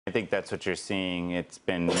I think that's what you're seeing. It's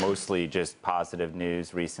been mostly just positive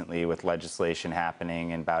news recently with legislation happening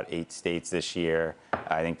in about 8 states this year.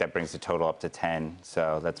 I think that brings the total up to 10.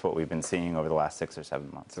 So that's what we've been seeing over the last 6 or 7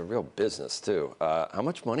 months. It's a real business, too. How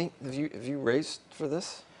much money have you raised for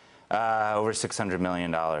this? Over $600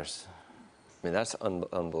 million. I mean, that's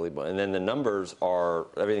unbelievable. And then the numbers are,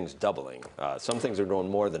 everything's doubling. Some things are doing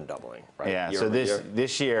more than doubling, right? Yeah, so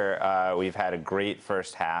this year, we've had a great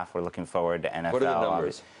first half. We're looking forward to NFL. What are the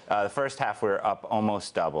numbers? The first half, we're up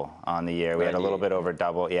almost double on the year. We had a little bit over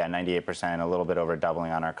double, 98%, a little bit over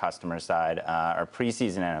doubling on our customer side. Our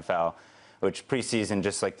preseason NFL, which preseason,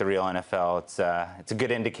 just like the real NFL, it's a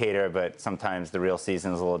good indicator, but sometimes the real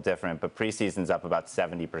season is a little different. But preseason's up about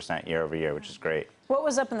 70% year over year, which is great. What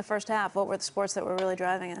was up in the first half? What were the sports that were really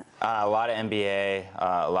driving it? A lot of NBA,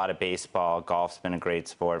 a lot of baseball. Golf's been a great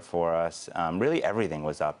sport for us. Really, everything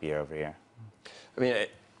was up year over year. I mean,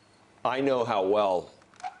 I know how well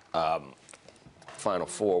Final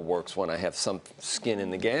Four works when I have some skin in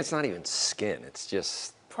the game. It's not even skin. It's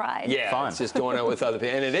just pride. Yeah, fun. It's just going out with other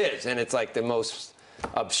people. And it is. And it's like the most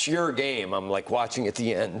obscure game. I'm like watching at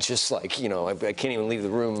the end, just like, you know, I can't even leave the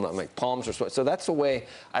room. I'm like, palms are sweating. So that's the way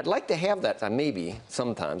I'd like to have that. Maybe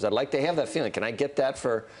sometimes I'd like to have that feeling. Can I get that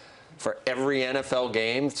for every NFL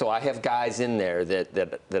game? So I have guys in there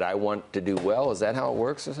that I want to do well. Is that how it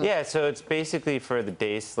works or something? Yeah, so it's basically for the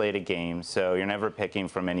day's slate of games. So you're never picking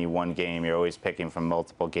from any one game. You're always picking from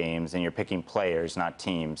multiple games, and you're picking players, not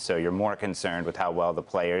teams. So you're more concerned with how well the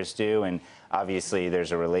players do. And obviously,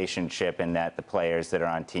 there's a relationship in that the players that are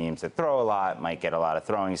on teams that throw a lot might get a lot of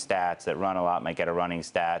throwing stats, that run a lot might get a running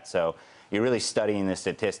stat. So you're really studying the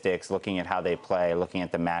statistics, looking at how they play, looking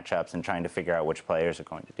at the matchups, and trying to figure out which players are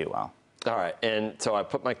going to do well. All right, and so I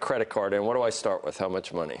put my credit card in. What do I start with? How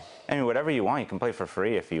much money? I mean, whatever you want. You can play for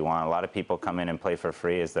free if you want. A lot of people come in and play for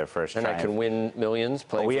free as their first try. And I can win millions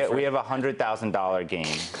playing for free? We have a $100,000 game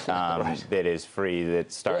right. That is free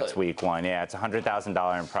that starts week 1. Yeah, it's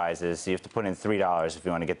 $100,000 in prizes. So you have to put in $3 if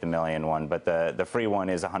you want to get the million one. But the free one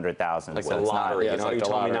is $100,000. Like so the lottery. Yeah, You know, like you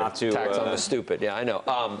told me not to. Tax on the stupid. Yeah, I know.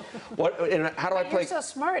 And how do I play? You're so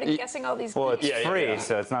smart at guessing all these Well, things. it's free,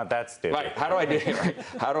 so it's not that stupid. Right. How do I do?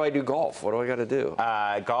 How do I do golf? What do I got to do?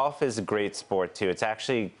 Golf is a great sport, too. It's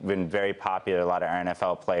actually been very popular, a lot of our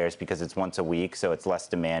NFL players, because it's once a week, so it's less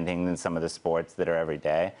demanding than some of the sports that are every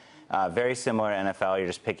day. Very similar to NFL. You're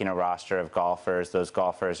just picking a roster of golfers. Those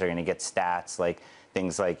golfers are going to get stats like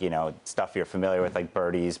things like, you know, stuff you're familiar with, like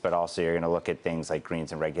birdies, but also you're going to look at things like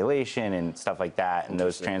greens and regulation and stuff like that, and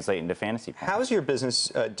those translate into fantasy points. How is your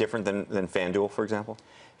business different than FanDuel, for example?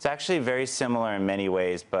 It's actually very similar in many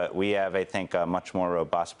ways, but we have, I think, a much more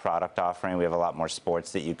robust product offering. We have a lot more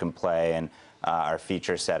sports that you can play, and our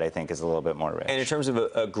feature set, I think, is a little bit more rich. And in terms of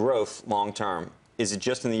a growth long term, is it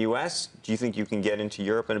just in the U.S.? Do you think you can get into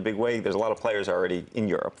Europe in a big way? There's a lot of players already in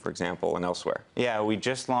Europe, for example, and elsewhere. Yeah, we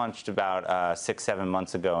just launched about 6, 7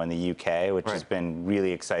 months ago in the UK, which has been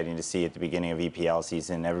really exciting to see at the beginning of EPL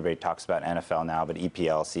season. Everybody talks about NFL now, but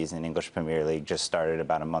EPL season, English Premier League, just started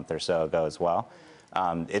about a month or so ago as well.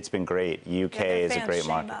 It's been great. UK is a great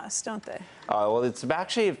market. Us, don't they? Well, it's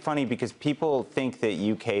actually funny because people think that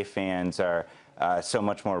UK fans are so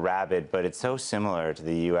much more rabid, but it's so similar to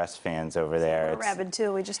the U.S. fans over there. We're rabid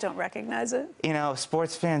too. We just don't recognize it. You know,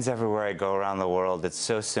 sports fans everywhere I go around the world, it's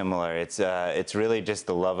so similar. It's really just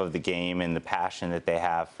the love of the game and the passion that they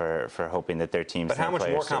have for hoping that their teams. But how much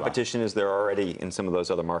more competition is there already in some of those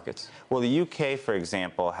other markets? Well, the UK, for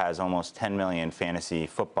example, has almost 10 million fantasy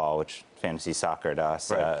football, which fantasy soccer to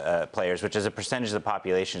us, players, which is a percentage of the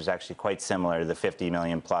population is actually quite similar to the 50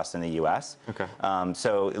 million plus in the U.S. Okay.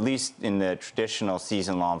 So at least in the traditional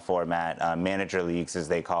season-long format, manager leagues, as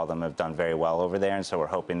they call them, have done very well over there, and so we're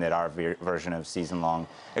hoping that our version of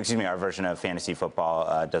our version of fantasy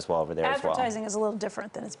football does well over there as well. Advertising is a little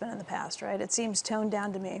different than it's been in the past, right? It seems toned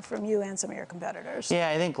down to me from you and some of your competitors. Yeah,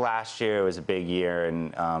 I think last year was a big year,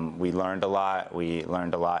 and we learned a lot. We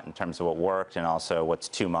learned a lot in terms of what worked and also what's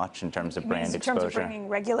too much in terms of brand exposure. In terms of bringing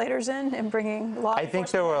regulators in and bringing law I think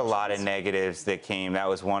there were a lot of negatives that came. That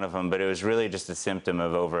was one of them, but it was really just a symptom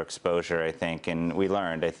of overexposure, I think. And we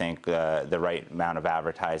learned, I think, the right amount of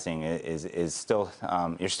advertising is still,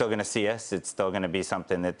 you're still going to see us. It's still going to be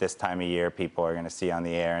something that this time of year people are going to see on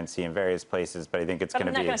the air and see in various places, but I think it's going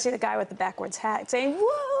to be. I'm not going to see the guy with the backwards hat saying,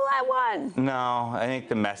 "Whoa, I won. No, I think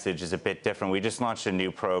the message is a bit different. We just launched a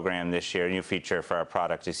new program this year, a new feature for our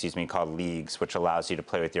product, called Leagues, which allows you to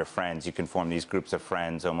play with your friends. You can form these groups of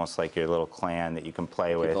friends, almost like your little clan that you can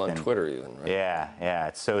play with. People on Twitter even, right? Yeah,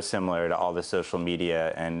 it's so similar to all the social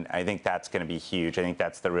media, and I think that's going to be huge. I think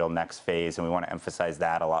that's the real next phase, and we want to emphasize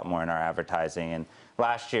that a lot more in our advertising. And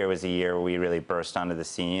last year was a year where we really burst onto the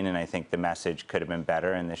scene, and I think the message could have been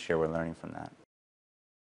better, and this year we're learning from that.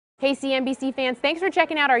 Hey CNBC fans, thanks for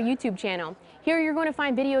checking out our YouTube channel. Here you're going to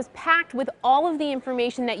find videos packed with all of the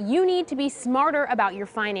information that you need to be smarter about your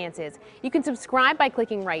finances. You can subscribe by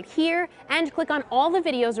clicking right here and click on all the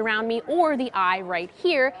videos around me or the eye right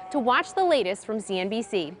here to watch the latest from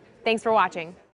CNBC. Thanks for watching.